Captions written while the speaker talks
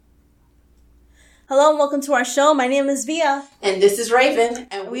Hello and welcome to our show. My name is Via. And this is Raven.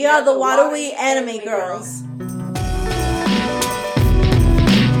 And we are the Wadawi Anime Girls.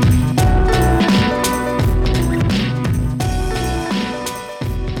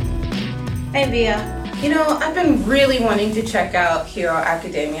 Hey Via. You know, I've been really wanting to check out Hero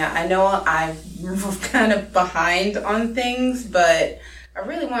Academia. I know I'm kind of behind on things, but I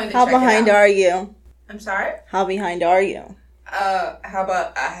really wanted to check it out. How behind are you? I'm sorry? How behind are you? How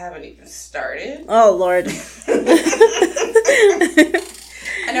about I haven't even started? Oh, Lord.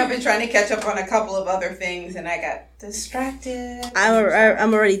 I know I've been trying to catch up on a couple of other things, and I got distracted.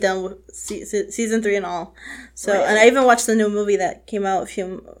 I'm already done with season 3 and all. So, really? And I even watched the new movie that came out a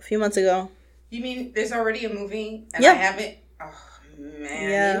few months ago. You mean there's already a movie, and yep. I haven't? Oh, man.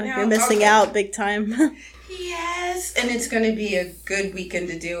 Yeah, you're missing out big time. Yes, and it's going to be a good weekend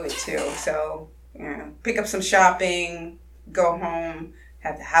to do it, too. So, pick up some shopping, go home,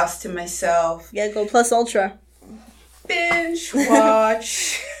 have the house to myself. Yeah, go Plus Ultra. Binge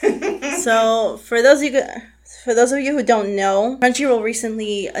watch. So, for those of you who don't know, Crunchyroll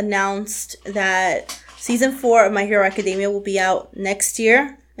recently announced that season 4 of My Hero Academia will be out next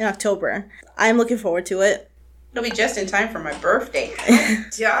year in October. I'm looking forward to it. It'll be just in time for my birthday.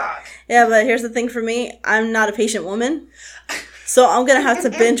 Yeah. Yeah, but here's the thing for me. I'm not a patient woman. So I'm going to have to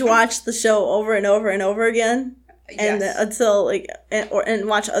binge watch the show over and over and over again. And yes. Until and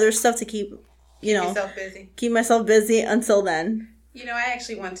watch other stuff to keep myself busy until then. You know, I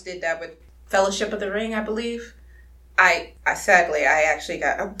actually once did that with Fellowship of the Ring, I believe. I sadly actually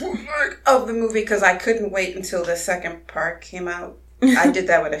got a bookmark of the movie because I couldn't wait until the second part came out. I did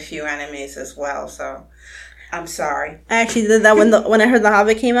that with a few animes as well, so I'm sorry. I actually did that when I heard The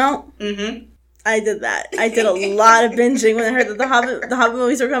Hobbit came out. Mm-hmm. I did that. I did a lot of binging when I heard that the Hobbit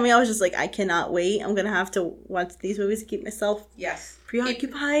movies were coming out. I was just like, I cannot wait. I'm gonna have to watch these movies to keep myself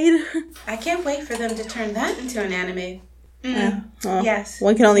preoccupied. I can't wait for them to turn that into an anime. Well, yes.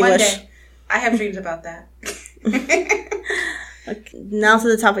 One can only wish. Day. I have dreams about that. Okay, now to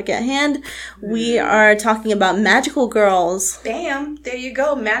the topic at hand. We are talking about magical girls. Bam! There you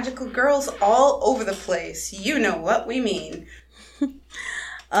go. Magical girls all over the place. You know what we mean.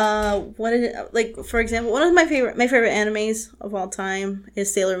 What is it, like, for example, one of my favorite animes of all time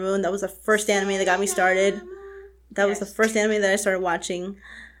is Sailor Moon. That was the first anime that got me started. That was the first anime that I started watching.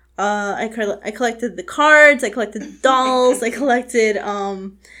 I collected the cards, I collected dolls, I collected,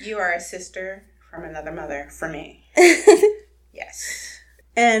 You are a sister from another mother for me. Yes.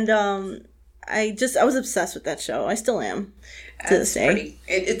 And, I was obsessed with that show. I still am. To this day.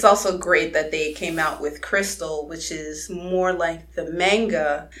 It's also great that they came out with Crystal, which is more like the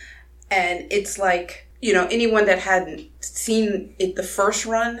manga. And it's like, anyone that hadn't seen it the first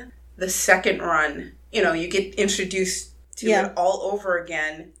run, the second run, you get introduced to it all over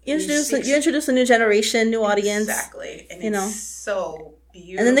again. You introduce a new generation, new audience. Exactly. And it's so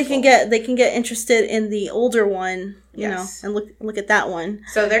beautiful. And then they can get interested in the older one, and look at that one.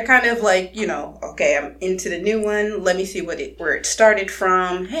 So they're kind of like, okay, I'm into the new one. Let me see where it started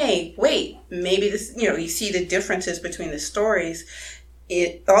from. Hey, wait, maybe this, you see the differences between the stories.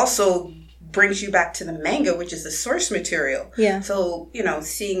 It also brings you back to the manga, which is the source material. Yeah. So,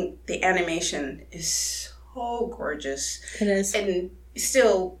 seeing the animation is so gorgeous. It is. And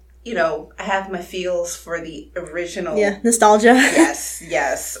still, I have my feels for the original. Yeah, nostalgia.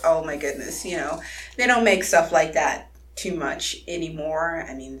 Yes. Oh my goodness. They don't make stuff like that too much anymore.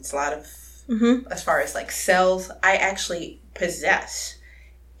 I mean, it's a lot of, as far as like cells, I actually possess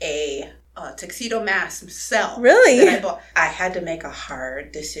a Tuxedo Mask cell. Really? That I bought. I had to make a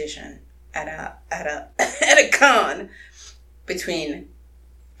hard decision at a con between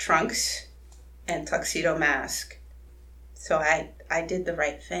Trunks and Tuxedo Mask. So I did the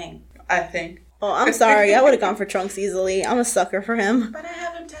right thing, I think. Oh, I'm sorry. I would have gone for Trunks easily. I'm a sucker for him. But I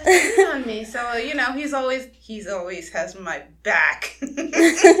have him tattooed on me, so he's always has my back.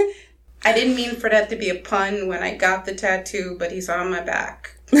 I didn't mean for that to be a pun when I got the tattoo, but he's on my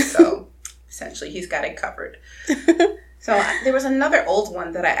back. So essentially, he's got it covered. So there was another old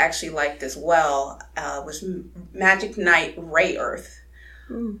one that I actually liked as well. Was Magic Knight Rayearth.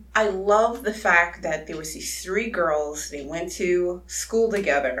 I love the fact that there was these 3 girls. They went to school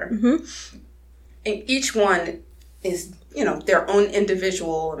together. Mm-hmm. And each one is, their own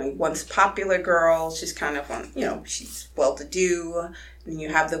individual. I mean, one's popular girl. She's kind of she's well-to-do. And you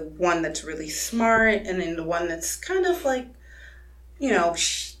have the one that's really smart. And then the one that's kind of like,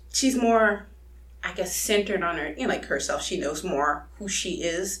 she's more, I guess, centered on her, like herself. She knows more who she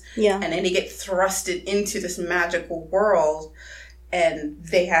is. Yeah. And then they get thrusted into this magical world. And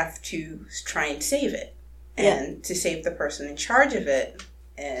they have to try and save it. And to save the person in charge of it,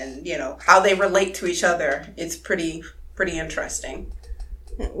 and how they relate to each other. It's pretty interesting.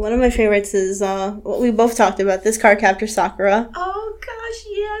 One of my favorites is what we both talked about, this Cardcaptor Sakura. Oh gosh,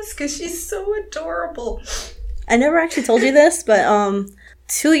 yes, because she's so adorable. I never actually told you this, but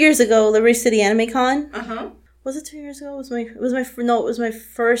 2 years ago, Liberty City Anime Con. Was it 2 years ago? It was my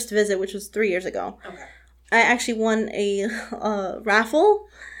first visit, which was 3 years ago. Okay. I actually won a raffle,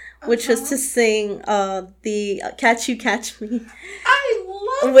 which was to sing the Catch You Catch Me. I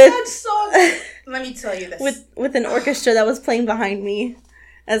love that song. Let me tell you this. With an orchestra that was playing behind me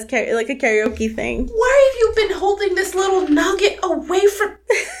as like a karaoke thing. Why have you been holding this little nugget away from...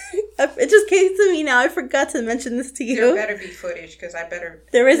 It just came to me now. I forgot to mention this to you. There better be footage, because I better...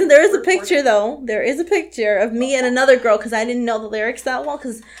 There is a picture, though. There is a picture of me and another girl, because I didn't know the lyrics that well,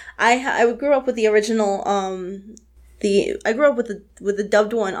 because I grew up with the original... I grew up with the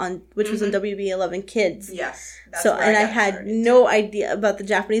dubbed one which was on WB 11 Kids. Yes. And I had no idea about the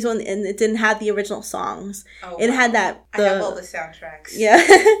Japanese one, and it didn't have the original songs. Oh, it had that. I have all the soundtracks. Yeah.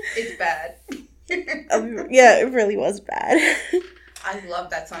 It's bad. Yeah, it really was bad. I love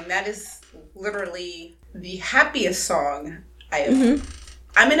that song. That is literally the happiest song I have.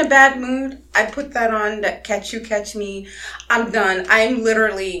 I'm in a bad mood. I put that on, that Catch You Catch Me. I'm done. I'm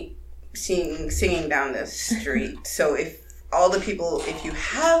literally singing down the street. So if you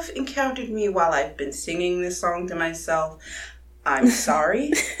have encountered me while I've been singing this song to myself, I'm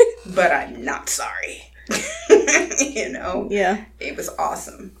sorry, but I'm not sorry. Yeah. It was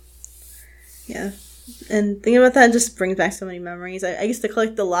awesome. Yeah. And thinking about that just brings back so many memories. I used to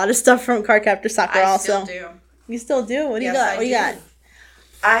collect a lot of stuff from Cardcaptor Sakura also. I still do. You still do? What do you got? What do you got?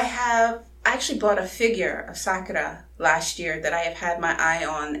 I actually bought a figure of Sakura last year that I have had my eye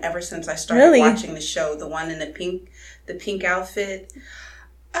on ever since I started watching the show. The one in the pink outfit.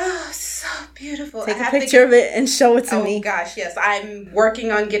 Oh, so beautiful. Take a picture of it and show it to me. Oh gosh, yes. I'm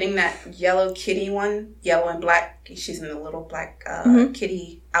working on getting that yellow kitty one. Yellow and black. She's in the little black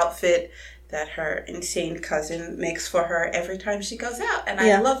kitty outfit that her insane cousin makes for her every time she goes out. And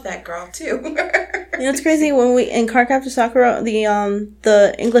I love that girl too. It's crazy when in Cardcaptor Sakura,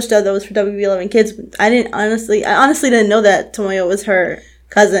 the English dub that was for WB 11 Kids, I honestly didn't know that Tomoyo was her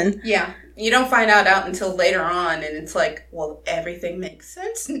cousin. Yeah. You don't find out until later on, and it's like, well, everything makes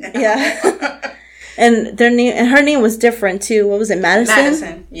sense now. Yeah. And her name was different too. What was it, Madison?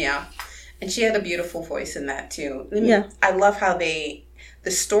 Madison, yeah. And she had a beautiful voice in that too. I love how the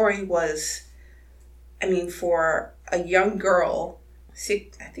story was, for a young girl,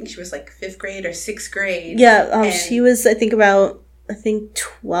 I think she was like 5th grade or 6th grade. Yeah, she was, I think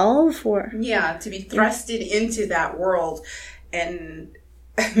 12 or... Yeah, to be thrusted into that world and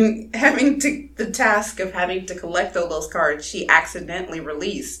having the task of having to collect all those cards she accidentally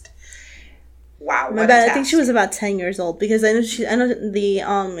released. Wow, my bad. I think she was about 10 years old, because I know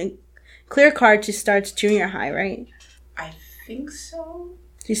the clear card, she starts junior high, right? I think so.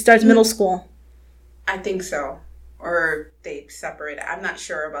 She starts middle school. I think so. Or they separate it. I'm not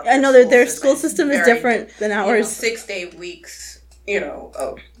sure about that. I know their school system is different than ours. 6-day weeks,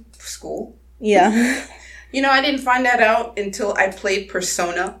 of school. Yeah. I didn't find that out until I played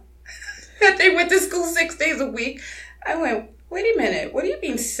Persona. That they went to school 6 days a week. I went, wait a minute. What do you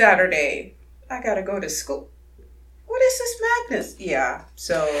mean Saturday? I gotta go to school. What is this madness? Yeah.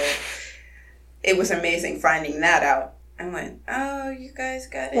 So it was amazing finding that out. I went, oh, you guys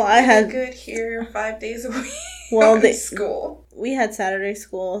got it. Well, I had good here 5 days a week. Well, school. We had Saturday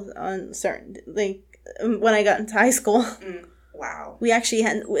school on certain when I got into high school. Wow. We actually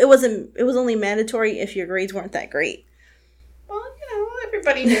had it was only mandatory if your grades weren't that great. Well,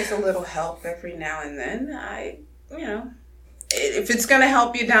 everybody needs a little help every now and then. If it's gonna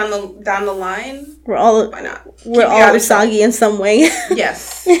help you down the line, why not? We're all Usagi in some way.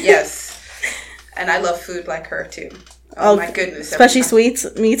 Yes, yes. And I love food like her too. Oh my goodness. Especially sweets.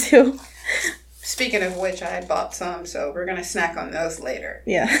 Me too. Speaking of which, I bought some, so we're gonna snack on those later.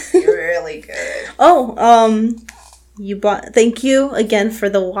 Yeah. You're really good. Oh, thank you again for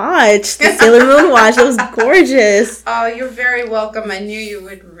the watch. The Sailor Moon watch. It was gorgeous. Oh, you're very welcome. I knew you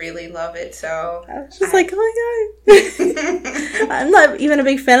would really love it, so. I was just like, oh my god. I'm not even a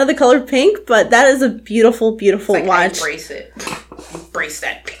big fan of the color pink, but that is a beautiful, beautiful watch. I embrace it. Embrace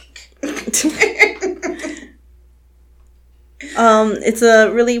that pink. It's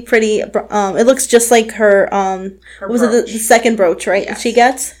a really pretty, it looks just like her was it the second brooch, right? Yes. She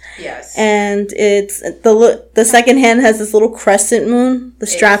gets? Yes. And it's, the second hand has this little crescent moon. The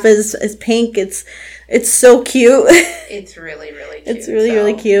strap is pink. It's so cute. It's really, really cute. It's really,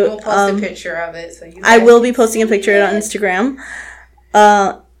 really cute. We'll post a picture of it. So I will be posting a picture of it on Instagram.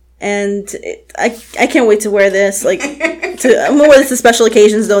 And I can't wait to wear this. Like, I'm gonna wear this to special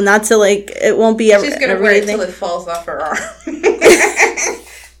occasions though, not to like. It won't be ever. She's gonna wear it till it falls off her arm.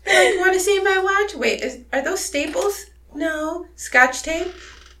 Like, want to see my watch? Wait, are those staples? No. Scotch tape?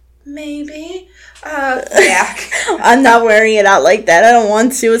 Maybe. Yeah. I'm not wearing it out like that. I don't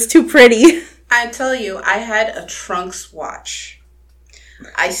want to. It's too pretty. I tell you, I had a Trunks watch.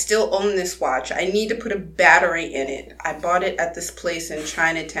 I still own this watch. I need to put a battery in it. I bought it at this place in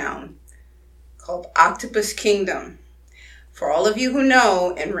Chinatown called Octopus Kingdom. For all of you who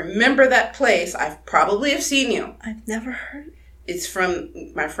know and remember that place, I probably have seen you. I've never heard. It's from,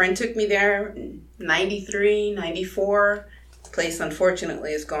 my friend took me there in 93, 94. The place,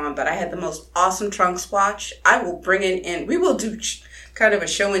 unfortunately, is gone, but I had the most awesome Trunks watch. I will bring it in. We will do kind of a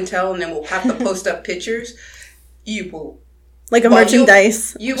show and tell, and then we'll have to post up pictures. You will... Like a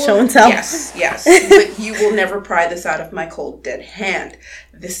merchandise show and tell. Yes. But you will never pry this out of my cold, dead hand.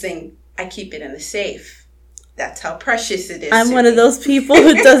 This thing, I keep it in the safe. That's how precious it is. I'm one of those people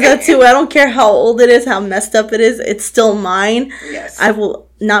who does that too. I don't care how old it is, how messed up it is. It's still mine. Yes. I will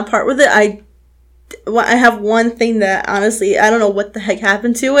not part with it. I have one thing that, honestly, I don't know what the heck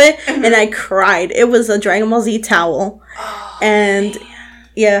happened to it, and I cried. It was a Dragon Ball Z towel. Oh, and, man.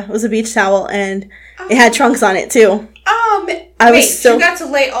 Yeah, it was a beach towel, and it had Trunks on it too. You got to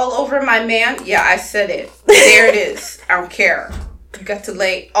lay all over my man? Yeah, I said it. There it is. I don't care. You got to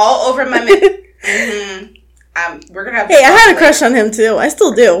lay all over my man. Mm-hmm. We're gonna have to I had a crush on him too. I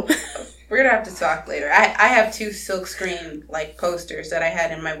still do. We're gonna have to talk later. I have 2 silkscreen like posters that I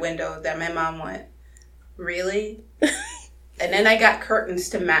had in my window that my mom went, really? And then I got curtains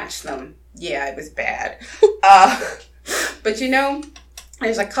to match them. Yeah, it was bad. But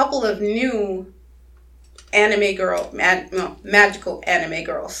there's a couple of new magical anime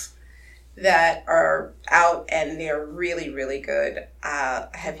girls that are out, and they're really, really good.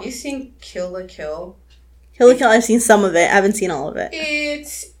 Have you seen Kill la Kill? Kill la Kill, I've seen some of it. I haven't seen all of it.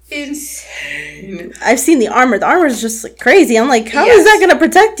 It's insane. I've seen the armor. The armor is just like crazy. I'm like, how is that going to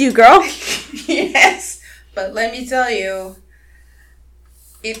protect you, girl? Yes. But let me tell you,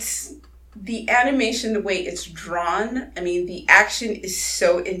 it's the animation, the way it's drawn. I mean, the action is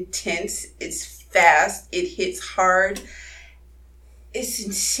so intense. It's fast. It hits hard. It's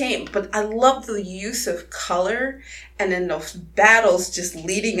insane. But I love the use of color and then those battles just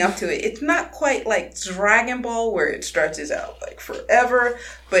leading up to it. It's not quite like Dragon Ball where it stretches out like forever.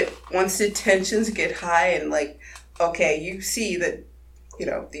 But once the tensions get high and like, okay, you see that,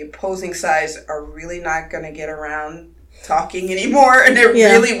 the opposing sides are really not going to get around talking anymore. And they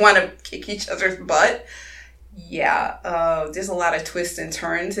really want to kick each other's butt. Yeah, there's a lot of twists and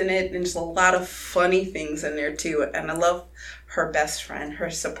turns in it, and there's a lot of funny things in there too. And I love her best friend,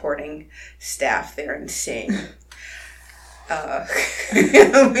 her supporting staff. They're insane.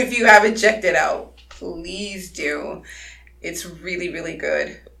 If you haven't checked it out, please do. It's really, really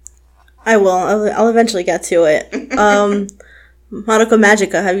good. I will. I'll eventually get to it. Madoka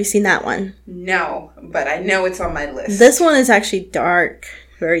Magica, have you seen that one? No, but I know it's on my list. This one is actually dark,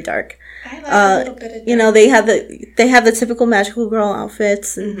 very dark. I like a little bit of dark. They have the typical magical girl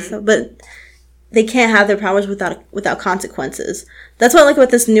outfits and stuff, but they can't have their powers without consequences. That's what I like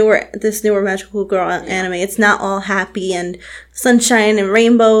about this newer magical girl anime. It's not all happy and sunshine and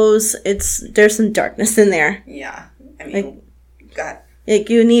rainbows. There's some darkness in there. Yeah, I mean,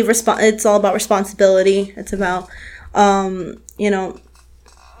 you need it's all about responsibility. It's about you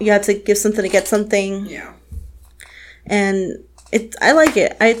have to give something to get something. Yeah, and I like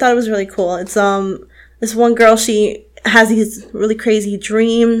it. I thought it was really cool. It's this one girl, she has these really crazy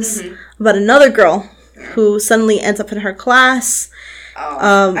dreams about another girl who suddenly ends up in her class.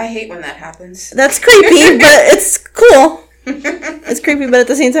 Oh, I hate when that happens. That's creepy, but it's cool. It's creepy, but at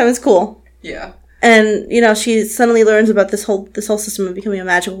the same time, it's cool. Yeah. And she suddenly learns about this whole system of becoming a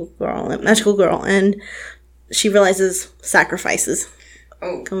magical girl, and she realizes sacrifices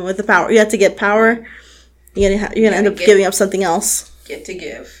come with the power. You have to get power. You're gonna end up giving up something else. Get to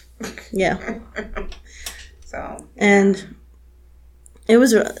give. Yeah. So. And it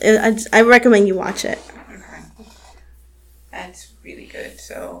was. I recommend you watch it. Okay. That's really good.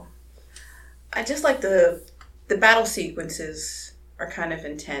 So, I just like the battle sequences are kind of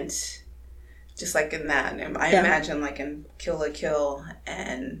intense, just like in that. And I imagine like in Kill la Kill,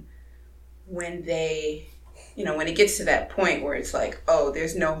 and when they. When it gets to that point where it's like, oh,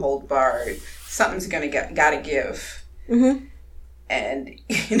 there's no hold barred, something's gotta give, and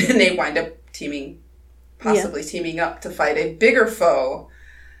then they wind up possibly teaming up to fight a bigger foe.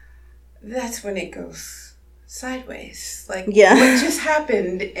 That's when it goes sideways. Like, what just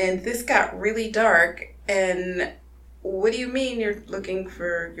happened? And this got really dark, and what do you mean you're looking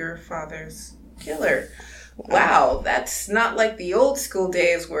for your father's killer? Wow, that's not like the old school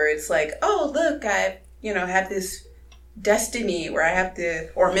days where it's like, oh, look, I, have this destiny where I have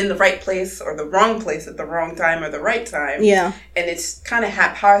to, or I'm in the right place or the wrong place at the wrong time or the right time. Yeah. And it's kind of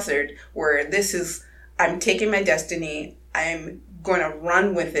haphazard where this is, I'm taking my destiny, I'm going to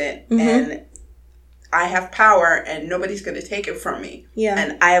run with it, and I have power and nobody's going to take it from me. Yeah.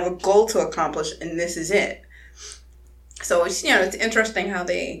 And I have a goal to accomplish and this is it. So it's, it's interesting how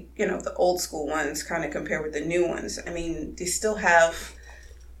they, the old school ones kind of compare with the new ones. I mean, they still have,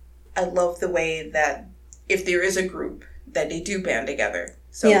 I love the way that if there is a group that they do band together.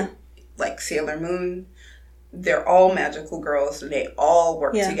 So like Sailor Moon, they're all magical girls and they all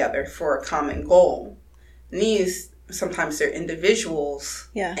work together for a common goal. And these, sometimes they're individuals.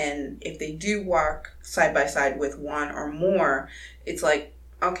 Yeah. And if they do walk side by side with one or more, it's like,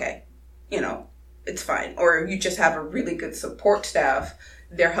 okay, it's fine. Or you just have a really good support staff.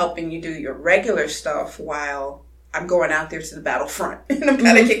 They're helping you do your regular stuff while I'm going out there to the battlefront and I've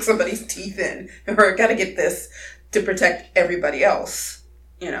got to kick somebody's teeth in, or I've got to get this to protect everybody else.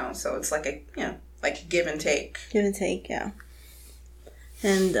 So it's like like give and take. Give and take, yeah.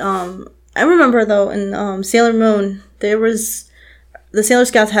 And I remember though in Sailor Moon, there was the Sailor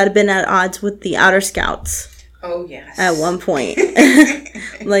Scouts had been at odds with the Outer Scouts. Oh yes. At one point,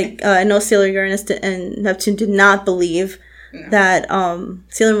 I know Sailor Uranus and Neptune did not believe that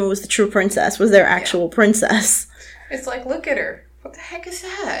Sailor Moon was the true princess, was their actual princess. It's like, look at her. What the heck is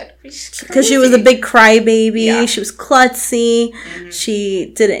that? Because she was a big crybaby. Yeah. She was klutzy. Mm-hmm.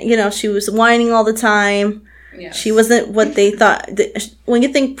 She didn't, she was whining all the time. Yes. She wasn't what they thought. When you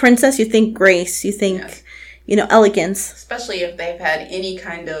think princess, you think grace. You think, elegance. Especially if they've had any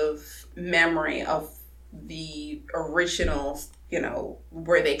kind of memory of the original,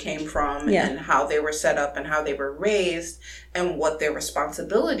 where they came from and how they were set up and how they were raised and what their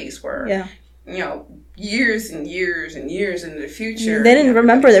responsibilities were. Yeah. Years and years and years into the future. They didn't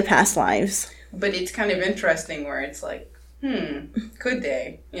remember their past lives. But it's kind of interesting where it's like, could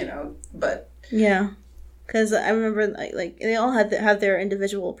they, but. Yeah. Because I remember, like they all have their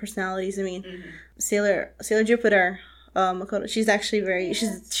individual personalities. I mean, Sailor Jupiter, Makoto, she's actually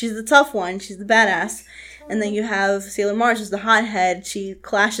she's the tough one. She's the badass. And then you have Sailor Mars, who's the hothead. She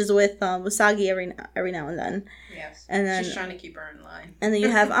clashes with Usagi every now and then. Yes. And then she's trying to keep her in line. And then you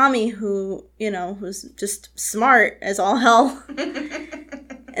have Ami, who who's just smart as all hell. And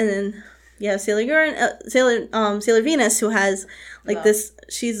then you have Sailor Venus, who has love. This.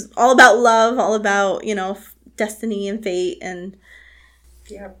 She's all about love, all about destiny and fate, and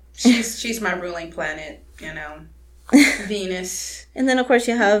she's my ruling planet. Venus. And then of course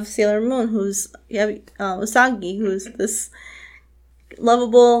you have Sailor Moon, you have Usagi, who's this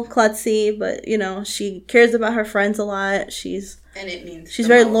lovable, klutzy, but she cares about her friends a lot. She's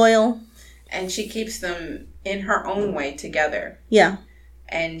very loyal, and she keeps them in her own way together. Yeah,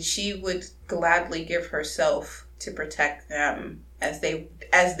 and she would gladly give herself to protect them as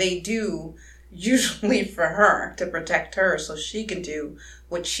they do usually for her, to protect her so she can do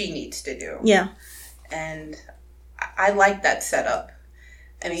what she needs to do. Yeah, and I like that setup.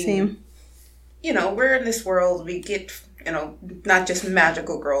 I mean, same. We're in this world, we get, not just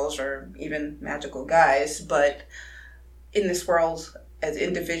magical girls or even magical guys, but in this world as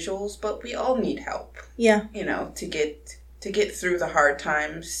individuals, but we all need help. Yeah. To get through the hard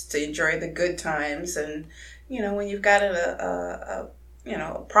times, to enjoy the good times. And, when you've got a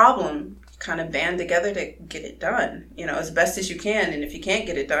problem, kind of band together to get it done, as best as you can. And if you can't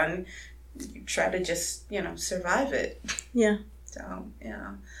get it done, you try to just, survive it. Yeah. So,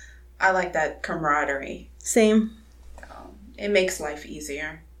 I like that camaraderie. Same. It makes life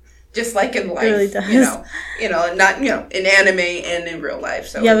easier. Just like in life. It really does. Not, in anime and in real life.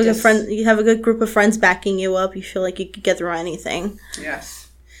 So you have a good group of friends backing you up. You feel like you could get through anything. Yes.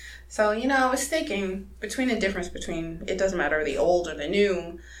 So, I was thinking between the difference between, it doesn't matter the old or the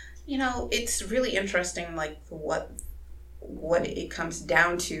new, it's really interesting, like what it comes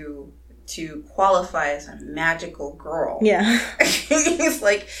down to qualify as a magical girl. Yeah. It's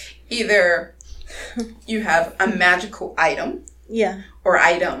like either you have a magical item. Yeah. Or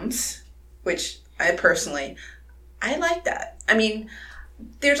items, which I like that. I mean,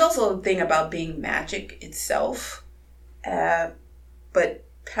 there's also a thing about being magic itself, but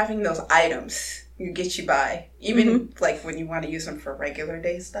having those items get you by. Even like when you want to use them for regular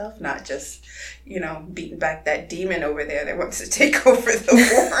day stuff, not just, beating back that demon over there that wants to take over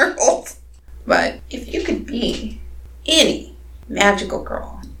the world. But if you could be any magical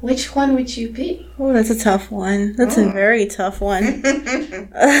girl, which one would you be? Oh, that's a tough one. That's a very tough one.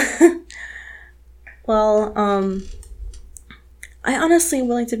 Well, I honestly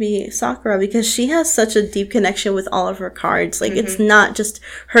would like to be Sakura because she has such a deep connection with all of her cards. Like, it's not just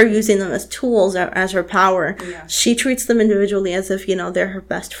her using them as tools as her power. Yeah. She treats them individually as if, they're her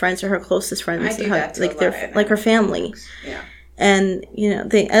best friends or her closest friends. I do that like they're like her family. Yeah. And,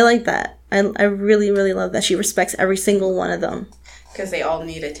 I like that. I really, really love that she respects every single one of them. Because they all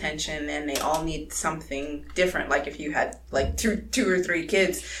need attention and they all need something different. Like if you had like two or three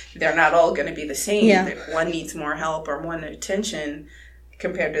kids, they're not all going to be the same. Yeah. One needs more help or more attention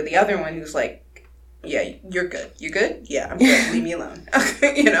compared to the other one who's like, yeah, you're good. You good? Yeah, I'm good. Leave me alone. I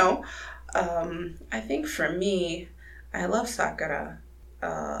think for me, I love Sakura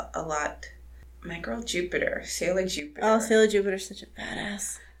a lot. My girl Jupiter, Sailor Jupiter. Oh, Sailor Jupiter's such a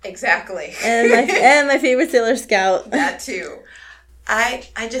badass. Exactly. And my favorite Sailor Scout. That too.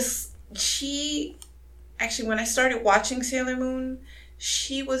 She, actually, when I started watching Sailor Moon,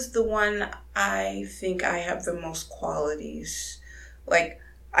 she was the one I think I have the most qualities. Like,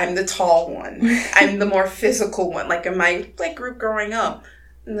 I'm the tall one. I'm the more physical one. Like, in my group growing up,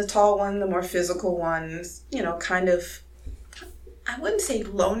 I'm the tall one, the more physical one, kind of, I wouldn't say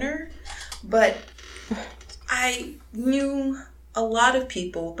loner, but I knew a lot of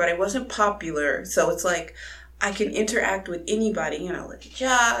people, but I wasn't popular. So it's like, I can interact with anybody, like the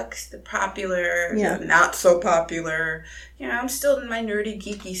jocks, the popular, the not so popular. I'm still in my nerdy,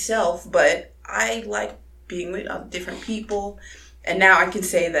 geeky self, but I like being with different people. And now I can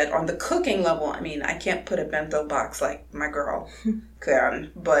say that on the cooking level, I can't put a bento box like my girl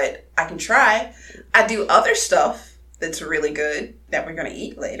can, but I can try. I do other stuff that's really good that we're going to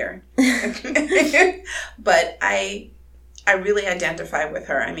eat later. But I really identify with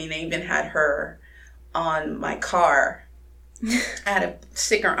her. I even had her on my car. I had a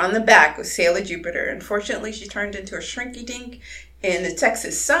sticker on the back with Sailor Jupiter. Unfortunately, she turned into a shrinky dink in the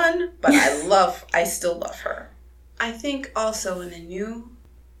Texas sun, but I still love her. I think also in the new,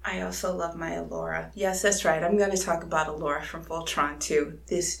 I also love my Allura. Yes, that's right. I'm going to talk about Allura from Voltron 2,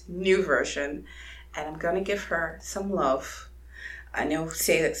 this new version, and I'm going to give her some love. I know,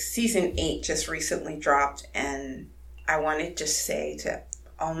 say that season 8 just recently dropped, and I want to just say to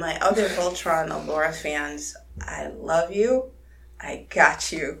all my other Voltron Allura fans, I love you. I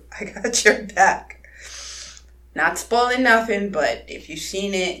got you. I got your back. Not spoiling nothing, but if you've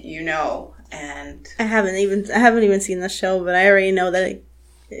seen it, you know. And I haven't even seen the show, but I already know that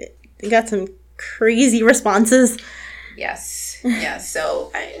it got some crazy responses. Yes. Yeah.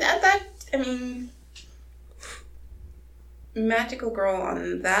 So Magical Girl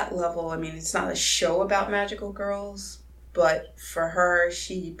on that level. It's not a show about magical girls. But for her,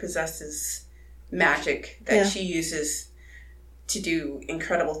 she possesses magic that she uses to do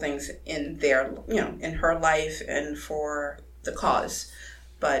incredible things in in her life and for the cause.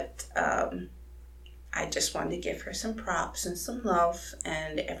 But I just wanted to give her some props and some love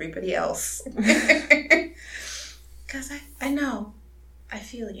and everybody else. Because I know. I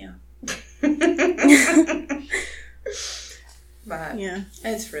feel you. But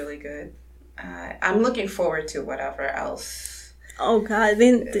it's really good. I'm looking forward to whatever else. Oh God!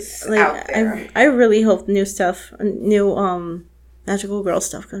 Out there. I really hope new magical girl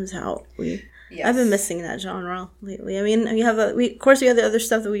stuff comes out. I've been missing that genre lately. We have the other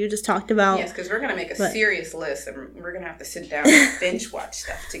stuff that we just talked about. Yes, because we're gonna make a serious list, and we're gonna have to sit down and binge watch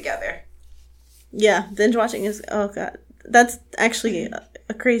stuff together. Yeah, binge watching is that's actually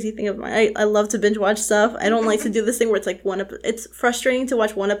a crazy thing of mine. I love to binge watch stuff. I don't like to do this thing where it's like it's frustrating to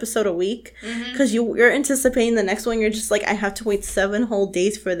watch one episode a week because you're anticipating the next one. You're just like, I have to wait 7 whole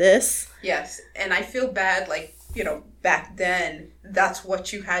days for this. Yes, and I feel bad. Back then, that's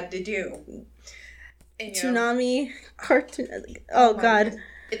what you had to do. And, Tsunami cartoon. Oh God.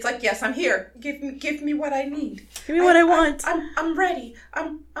 It's like, yes, I'm here. Give me what I need. Give me what I want. I'm ready.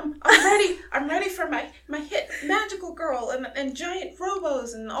 I'm ready. I'm ready for my hit Magical Girl and giant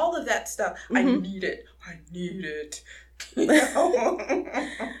robos and all of that stuff. Mm-hmm. I need it.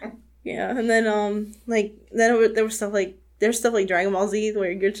 Yeah, and then there was stuff like Dragon Ball Z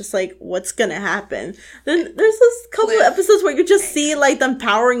where you're just like, what's gonna happen? Then there's this couple of episodes where you just see them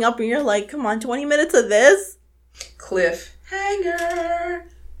powering up and you're like, come on, 20 minutes of this? Cliffhanger.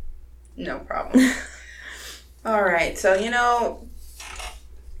 No problem. All right, so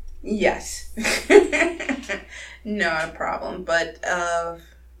yes. Not a problem, but I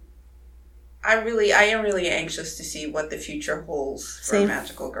am really anxious to see what the future holds for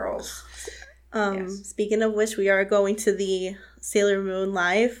Magical Girls. Speaking of which, we are going to the Sailor Moon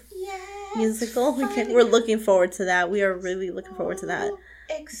Live musical. We're looking forward to that. We are really looking forward to that.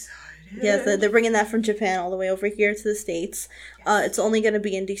 excited. Yes, they're bringing that from Japan all the way over here to the States. It's only going to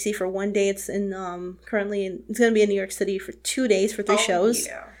be in DC for 1 day. It's in it's going to be in New York City for 2 days for 3 shows.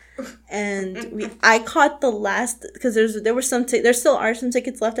 Yeah. And I caught the last, because there still are some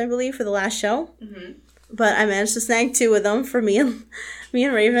tickets left, I believe, for the last show. Mm-hmm. But I managed to snag 2 of them for me and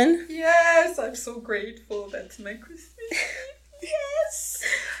Raven. Yes, I'm so grateful. That's my Christmas. Yes.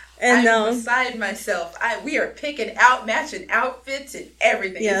 And I'm beside myself. We are picking out matching outfits and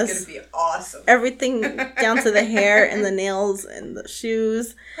everything. Yes. It's going to be awesome. Everything down to the hair and the nails and the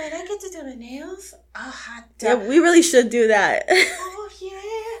shoes. Wait, I get to do the nails? Oh, hot dog. Yeah, we really should do that. Oh,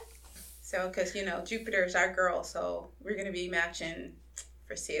 yeah. So, because, Jupiter is our girl, so we're going to be matching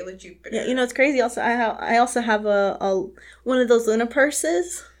for Sailor Jupiter. Yeah, it's crazy. Also, I also have a one of those Luna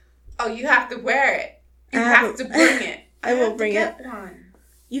purses. Oh, you have to wear it. You have to bring it. I will bring it. One.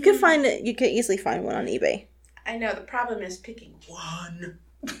 You can find it. You can easily find one on eBay. I know. The problem is picking one.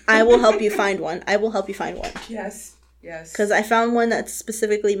 I will help you find one. Yes. Yes. Because I found one that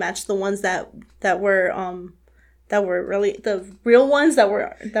specifically matched the ones that were really the real ones that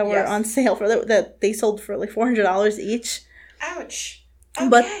were on sale that they sold for like $400 each. Ouch. Okay.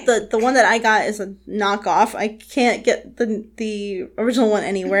 But the one that I got is a knockoff. I can't get the original one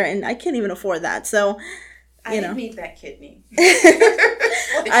anywhere, and I can't even afford that. So. I didn't need that kidney.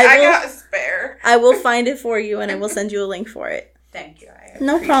 I got a spare. I will find it for you, and I will send you a link for it. Thank you.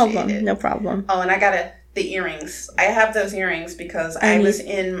 No problem. Oh, and I got the earrings. I have those earrings because I was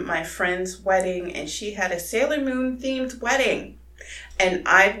in my friend's wedding, and she had a Sailor Moon themed wedding, and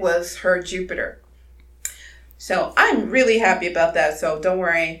I was her Jupiter. So I'm really happy about that. So don't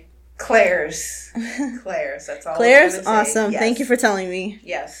worry. Claire's. That's all. Claire's awesome. Yes. Thank you for telling me.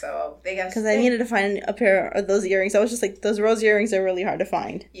 Yes, so they got. Because I needed to find a pair of those earrings. I was just like, those rose earrings are really hard to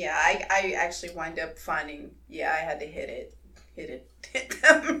find. Yeah, I actually wind up finding. Yeah, I had to hit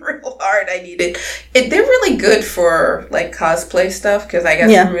them real hard. I needed it. They're really good for like cosplay stuff because I got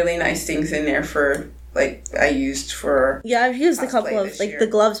some really nice things in there for like I used for. Yeah, I've used a couple of like the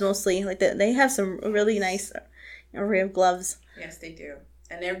gloves mostly. Like they have some really nice array of gloves. Yes, they do.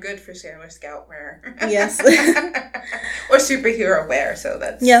 And they're good for Sailor Scout wear. Yes. Or superhero wear. So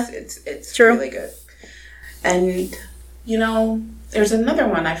that's it's true. Really good. And, there's another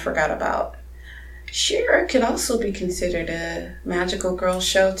one I forgot about. She-Ra could also be considered a magical girl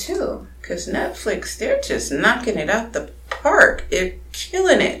show, too. Because Netflix, they're just knocking it out the park. They're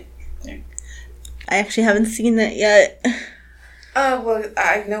killing it. I actually haven't seen that yet. Well,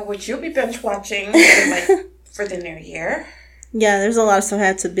 I know what you'll be binge watching for the new year. Yeah, there's a lot of stuff I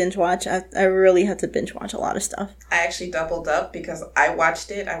had to binge watch. I really had to binge watch a lot of stuff. I actually doubled up because I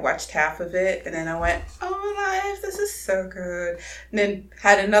watched it. I watched half of it, and then I went, oh my life, this is so good. And then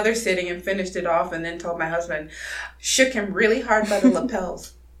had another sitting and finished it off, and then told my husband, shook him really hard by the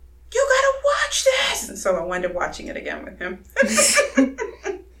lapels. You gotta watch this! And so I wound up watching it again with him.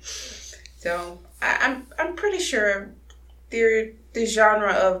 So I'm pretty sure the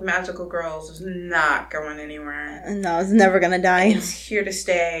genre of magical girls is not going anywhere. No, it's never gonna die. It's here to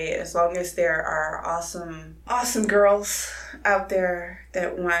stay as long as there are awesome girls out there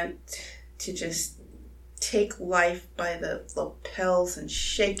that want to just take life by the lapels and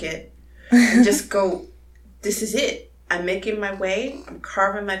shake it and just go, this is it. I'm making my way. I'm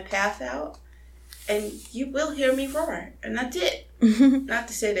carving my path out. And you will hear me roar. And that's it. Not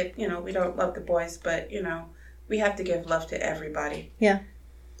to say that, we don't love the boys, but, we have to give love to everybody. Yeah,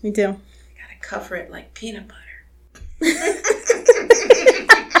 we do. We gotta cover it like peanut butter.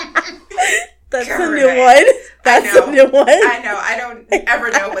 That's a new one. That's a new one. I know. I don't ever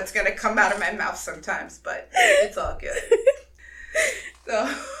know what's gonna come out of my mouth sometimes, but it's all good.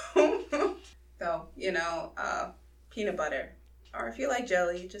 So peanut butter. Or if you like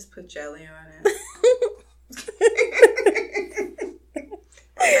jelly, just put jelly on it.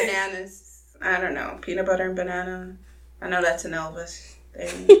 Bananas. I don't know. Peanut butter and banana. I know that's an Elvis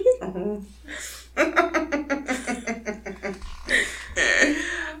thing.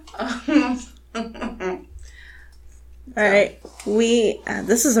 All right.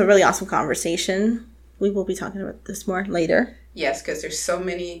 This is a really awesome conversation. We will be talking about this more later. Yes, because there's so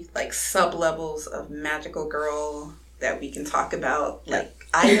many sub-levels of magical girl that we can talk about,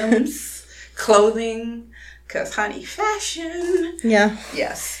 items, clothing, because honey, fashion. Yeah.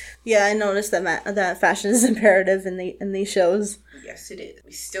 Yes. Yeah, I noticed that fashion is imperative in these shows. Yes, it is.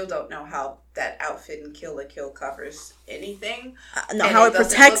 We still don't know how that outfit in Kill la Kill covers anything. How it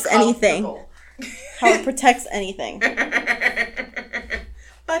protects anything. How it protects anything.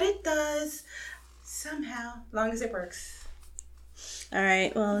 But it does somehow, as long as it works. All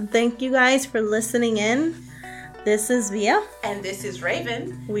right. Well, thank you guys for listening in. This is Via. And this is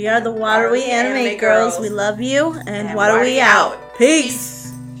Raven. We are the Waterway Anime Girls. We love you. And Waterway out.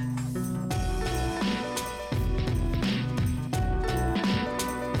 Peace.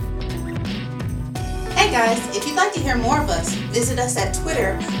 Hey guys, if you'd like to hear more of us, visit us at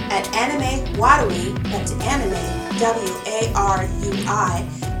Twitter at AnimeWarui, that's Anime, W-A-R-U-I,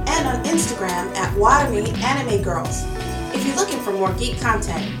 and on Instagram at Waterway Anime Girls. If you're looking for more geek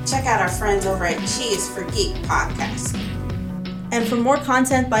content, check out our friends over at Cheese for Geek podcast. And for more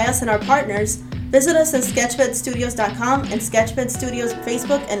content by us and our partners, visit us at sketchbedstudios.com and Sketchbed Studios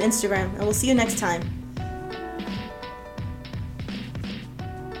Facebook and Instagram. And we'll see you next time.